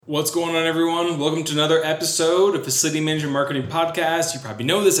What's going on, everyone? Welcome to another episode of Facility Management Marketing Podcast. You probably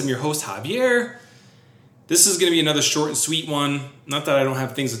know this. I'm your host, Javier. This is going to be another short and sweet one. Not that I don't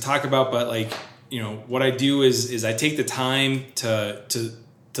have things to talk about, but what I do is I take the time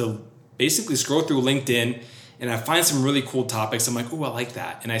to basically scroll through LinkedIn and I find some really cool topics. I'm like, oh, I like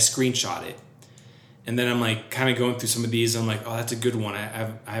that. And I screenshot it. And then I'm like kind of going through some of these. And I'm like, oh, that's a good one.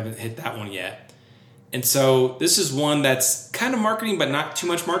 I haven't hit that one yet. And so this is one that's kind of marketing, but not too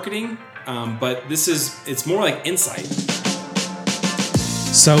much marketing. But it's more like insight.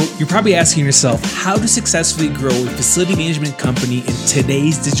 So you're probably asking yourself how to successfully grow a facility management company in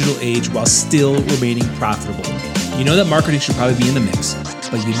today's digital age while still remaining profitable. You know that marketing should probably be in the mix,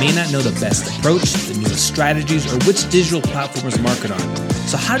 but you may not know the best approach, the newest strategies, or which digital platforms to market on.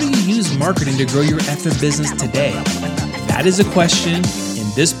 So how do you use marketing to grow your effing business today? That is a question.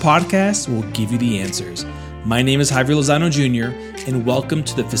 This podcast will give you the answers. My name is Javier Lozano Jr., and welcome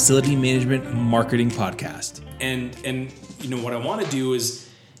to the Facility Management Marketing Podcast. And what I want to do is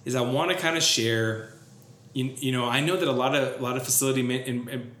I want to kind of share. I know that a lot of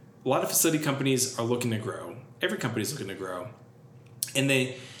facility companies are looking to grow. Every company is looking to grow, and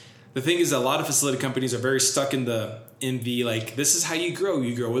the thing is, a lot of facility companies are very stuck in the like, this is how you grow.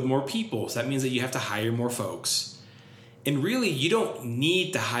 You grow with more people, so that means that you have to hire more folks. And really, you don't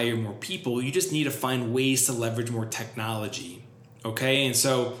need to hire more people. You just need to find ways to leverage more technology, okay? And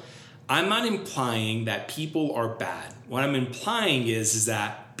so I'm not implying that people are bad. What I'm implying is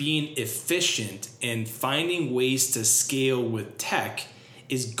that being efficient and finding ways to scale with tech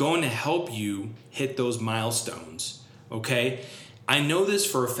is going to help you hit those milestones, okay? I know this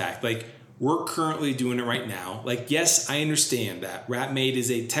for a fact. Like, we're currently doing it right now. Like, yes, I understand that RapMade is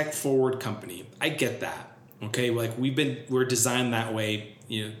a tech-forward company. I get that. Okay, like we're designed that way,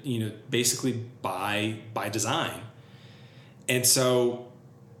 basically by design. And so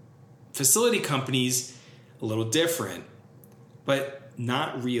facility companies, a little different, but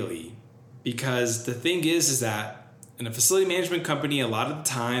not really. Because the thing is that in a facility management company, a lot of the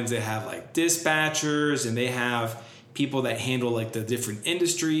times they have like dispatchers and they have people that handle like the different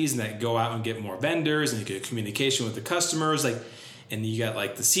industries and that go out and get more vendors and you get communication with the customers, and you got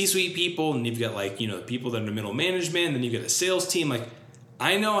like the C-suite people, and you've got like, the people that are in the middle management, and then you got a sales team. Like,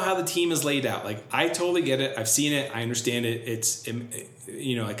 I know how the team is laid out. Like, I totally get it. I've seen it. I understand it. It's,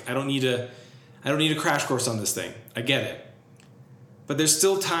 like I don't need a crash course on this thing. I get it. But there's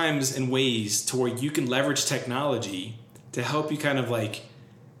still times and ways to where you can leverage technology to help you kind of like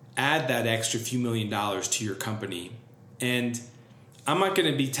add that extra few $1 million to your company. And I'm not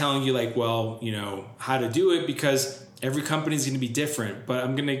going to be telling you like, how to do it, because every company is going to be different, but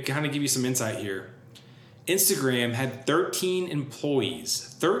I'm going to kind of give you some insight here. Instagram had 13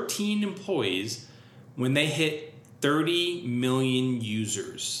 employees when they hit 30 million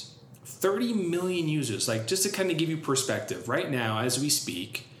users. 30 million users. Like, just to kind of give you perspective, right now, as we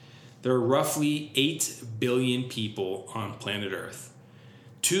speak, there are roughly 8 billion people on planet Earth.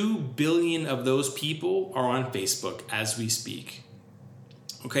 2 billion of those people are on Facebook as we speak.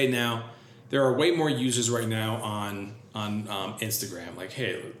 Okay, now, there are way more users right now on Instagram. Like,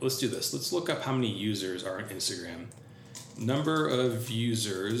 hey, let's do this. Let's look up how many users are on Instagram. Number of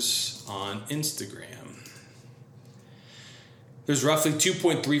users on Instagram. There's roughly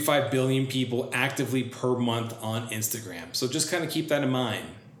 2.35 billion people actively per month on Instagram. So just kind of keep that in mind.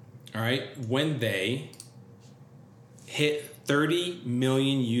 All right. When they hit 30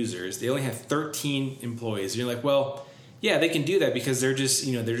 million users, they only have 13 employees. You're like, well, yeah, they can do that because they're just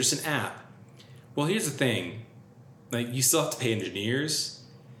an app. Well, here's the thing. Like, you still have to pay engineers.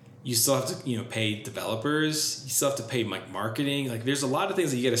 You still have to, pay developers. You still have to pay like marketing. Like, there's a lot of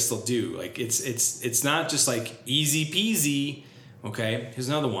things that you got to still do. Like, it's not just like easy peasy. Okay. Here's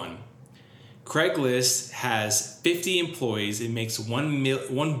another one. Craigslist has 50 employees. It makes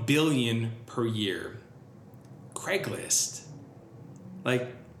 $1 billion per year. Craigslist,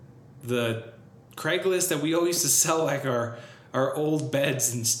 like the Craigslist that we all used to sell like our old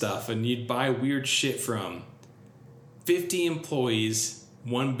beds and stuff, and you'd buy weird shit from. 50 employees,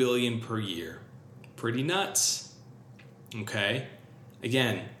 $1 billion per year. Pretty nuts. Okay.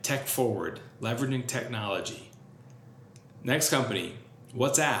 Again, tech forward, leveraging technology. Next company,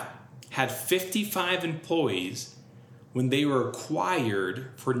 WhatsApp, had 55 employees when they were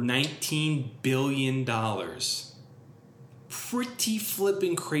acquired for $19 billion. Pretty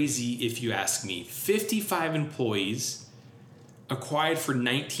flipping crazy if you ask me. 55 employees acquired for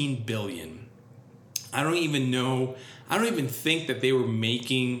 $19 billion. I don't even think that they were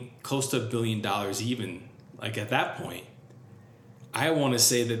making close to $1 billion even, like, at that point. I want to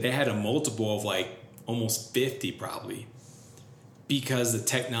say that they had a multiple of like almost 50 probably. because the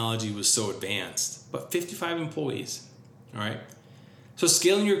technology was so advanced, but 55 employees. All right. So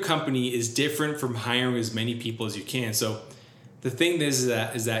scaling your company is different from hiring as many people as you can. So the thing is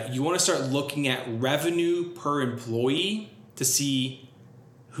that you want to start looking at revenue per employee to see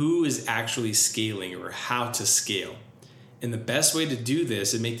who is actually scaling or how to scale. And the best way to do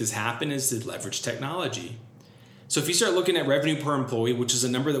this and make this happen is to leverage technology. So if you start looking at revenue per employee, which is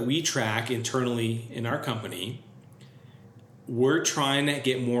a number that we track internally in our company, we're trying to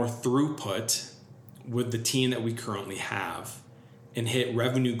get more throughput with the team that we currently have and hit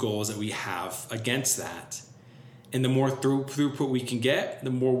revenue goals that we have against that. And the more throughput we can get,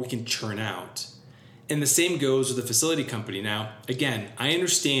 the more we can churn out. And the same goes with the facility company. Now, again, I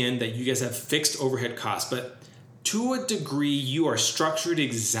understand that you guys have fixed overhead costs, but to a degree, you are structured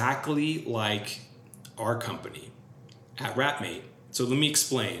exactly like our company at Wrapmate. So let me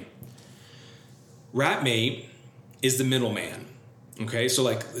explain. Wrapmate is the middleman. Okay, so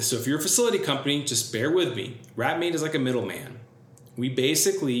if you're a facility company, just bear with me. Wrapmate is like a middleman. We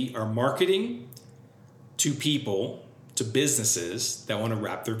basically are marketing to people, to businesses that want to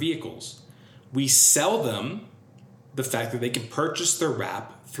wrap their vehicles. We sell them the fact that they can purchase their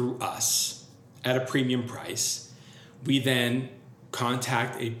wrap through us at a premium price. We then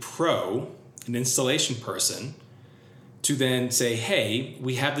contact a pro, an installation person, to then say, hey,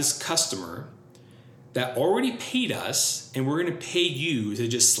 we have this customer that already paid us, and we're going to pay you to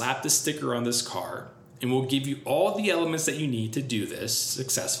just slap the sticker on this car, and we'll give you all the elements that you need to do this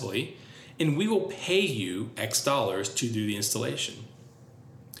successfully, and we will pay you X dollars to do the installation.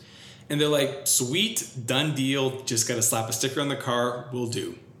 And they're like, sweet, done deal, just got to slap a sticker on the car, we'll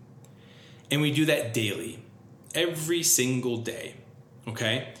do. And we do that daily, every single day,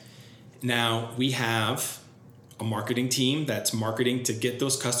 okay? Now, we have a marketing team that's marketing to get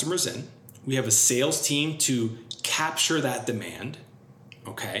those customers in. We have a sales team to capture that demand,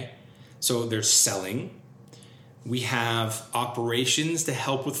 okay? So they're selling. We have operations to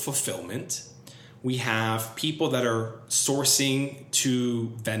help with fulfillment. We have people that are sourcing to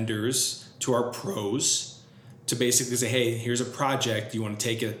vendors, to our pros, to basically say, hey, here's a project. You want to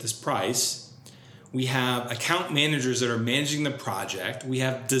take it at this price? We have account managers that are managing the project. We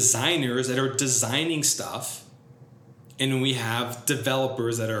have designers that are designing stuff. And we have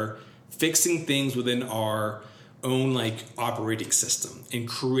developers that are fixing things within our own operating system and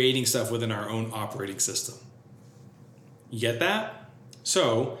creating stuff within our own operating system. You get that?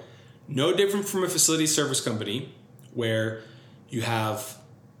 So no different from a facility service company where you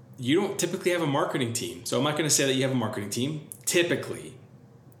don't typically have a marketing team. So I'm not going to say that you have a marketing team. Typically,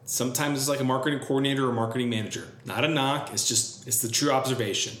 sometimes it's like a marketing coordinator or marketing manager. Not a knock. It's the true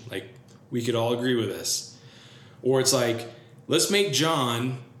observation. We could all agree with this. Or it's let's make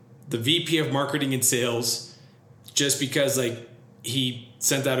John the VP of marketing and sales just because he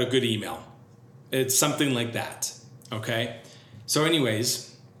sent out a good email. It's something like that. Okay. So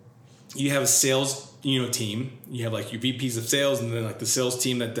anyways, you have a sales, team. You have your VPs of sales and then the sales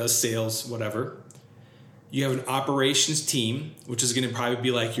team that does sales, whatever. You have an operations team, which is going to probably be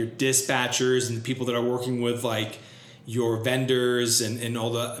your dispatchers and the people that are working with your vendors and all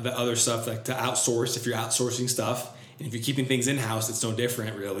the other stuff to outsource if you're outsourcing stuff. And if you're keeping things in-house, it's no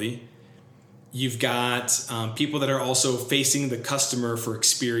different really. You've got people that are also facing the customer for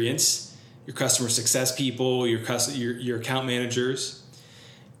experience, your customer success people, your account managers.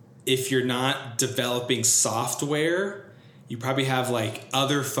 If you're not developing software, you probably have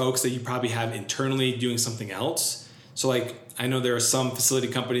other folks that you probably have internally doing something else. So I know there are some facility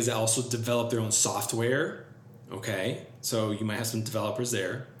companies that also develop their own software. Okay, so you might have some developers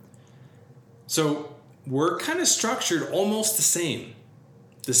there. So we're kind of structured almost the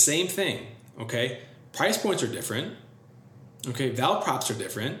same thing. Okay, price points are different. Okay, val props are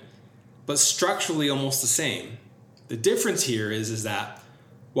different, but structurally almost the same. The difference here is that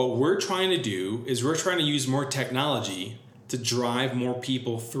what we're trying to do is we're trying to use more technology to drive more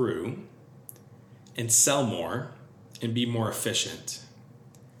people through and sell more and be more efficient.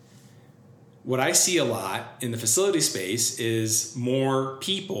 What I see a lot in the facility space is more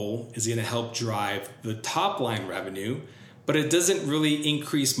people is going to help drive the top line revenue, but it doesn't really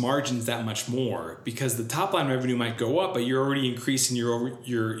increase margins that much more because the top line revenue might go up, but you're already increasing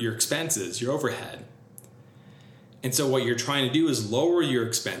your expenses, your overhead. And so what you're trying to do is lower your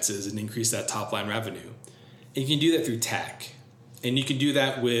expenses and increase that top line revenue. And you can do that through tech. And you can do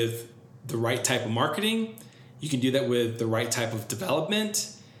that with the right type of marketing. You can do that with the right type of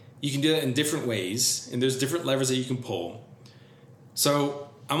development. You can do that in different ways. And there's different levers that you can pull. So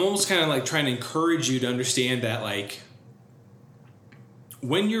I'm almost kind of trying to encourage you to understand that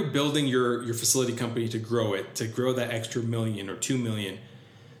when you're building your facility company to grow that extra $1 million or $2 million,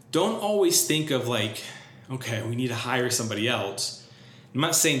 don't always think of like, okay, we need to hire somebody else. I'm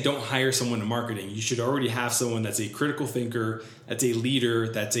not saying don't hire someone in marketing. You should already have someone that's a critical thinker, that's a leader,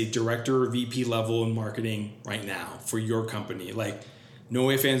 that's a director or VP level in marketing right now for your company. Like, no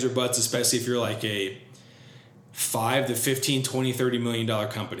ifs, ands, or buts, especially if you're like a 5 to 15, 20, $30 million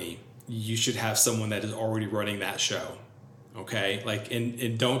company. You should have someone that is already running that show. Okay? Like,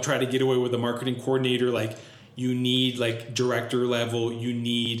 and don't try to get away with a marketing coordinator. Like, you need like director level, you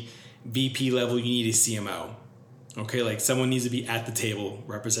need VP level, you need a CMO. Okay? Like, someone needs to be at the table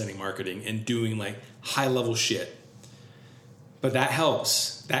representing marketing and doing like high level shit. But that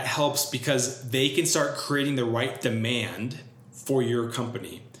helps. That helps because they can start creating the right demand for your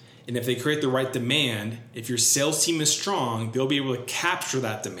company. And if they create the right demand, if your sales team is strong, they'll be able to capture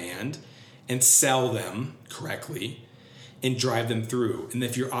that demand and sell them correctly and drive them through. And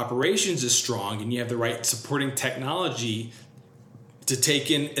if your operations is strong and you have the right supporting technology to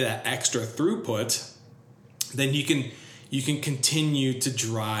take in that extra throughput, then you can continue to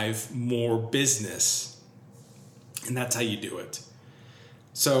drive more business. And that's how you do it.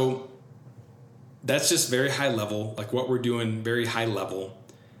 So that's just very high level, like what we're doing, very high level.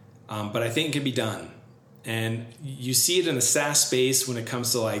 But I think it can be done. And you see it in the SaaS space when it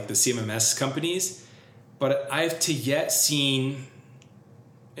comes to like the CMMS companies. But I've to yet seen,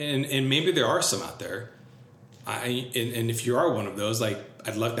 and maybe there are some out there. And if you are one of those, like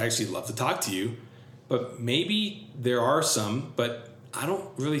I'd love to talk to you. But maybe there are some, but I don't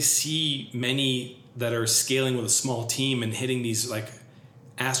really see many that are scaling with a small team and hitting these like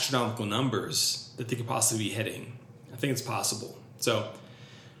astronomical numbers that they could possibly be hitting. I think it's possible. So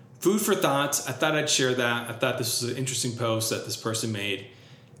food for thought. I thought I'd share that. I thought this was an interesting post that this person made.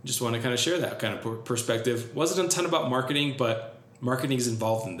 Just want to kind of share that kind of perspective. Wasn't a ton about marketing, but marketing is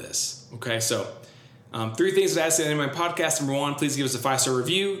involved in this. Okay, so 3 things that I say in my podcast. Number 1, please give us a 5-star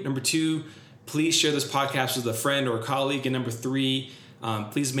review. Number 2, please share this podcast with a friend or a colleague. And number 3,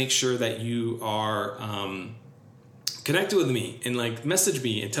 please make sure that you are connected with me and like message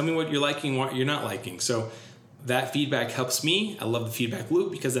me and tell me what you're liking, what you're not liking. So that feedback helps me. I love the feedback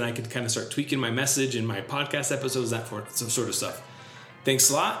loop because then I can kind of start tweaking my message in my podcast episodes, that sort of stuff.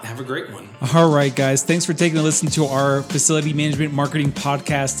 Thanks a lot. Have a great one. All right, guys. Thanks for taking a listen to our Facility Management Marketing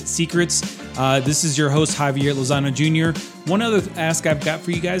Podcast Secrets. This is your host, Javier Lozano Jr. One other ask I've got for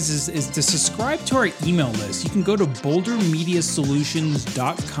you guys is to subscribe to our email list. You can go to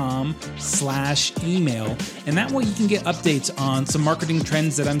bouldermediasolutions.com/email. And that way you can get updates on some marketing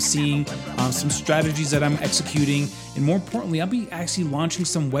trends that I'm seeing, some strategies that I'm executing. And more importantly, I'll be actually launching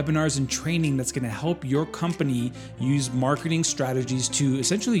some webinars and training that's going to help your company use marketing strategies to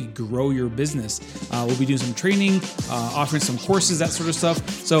essentially grow your business. We'll be doing some training, offering some courses, that sort of stuff.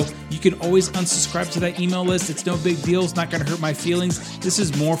 So you can always unsubscribe to that email list. It's no big deal. It's not going to hurt my feelings. This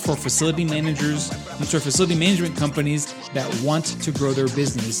is more for facility management companies that want to grow their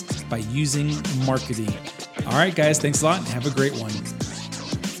business by using marketing. All right, guys, thanks a lot and have a great one.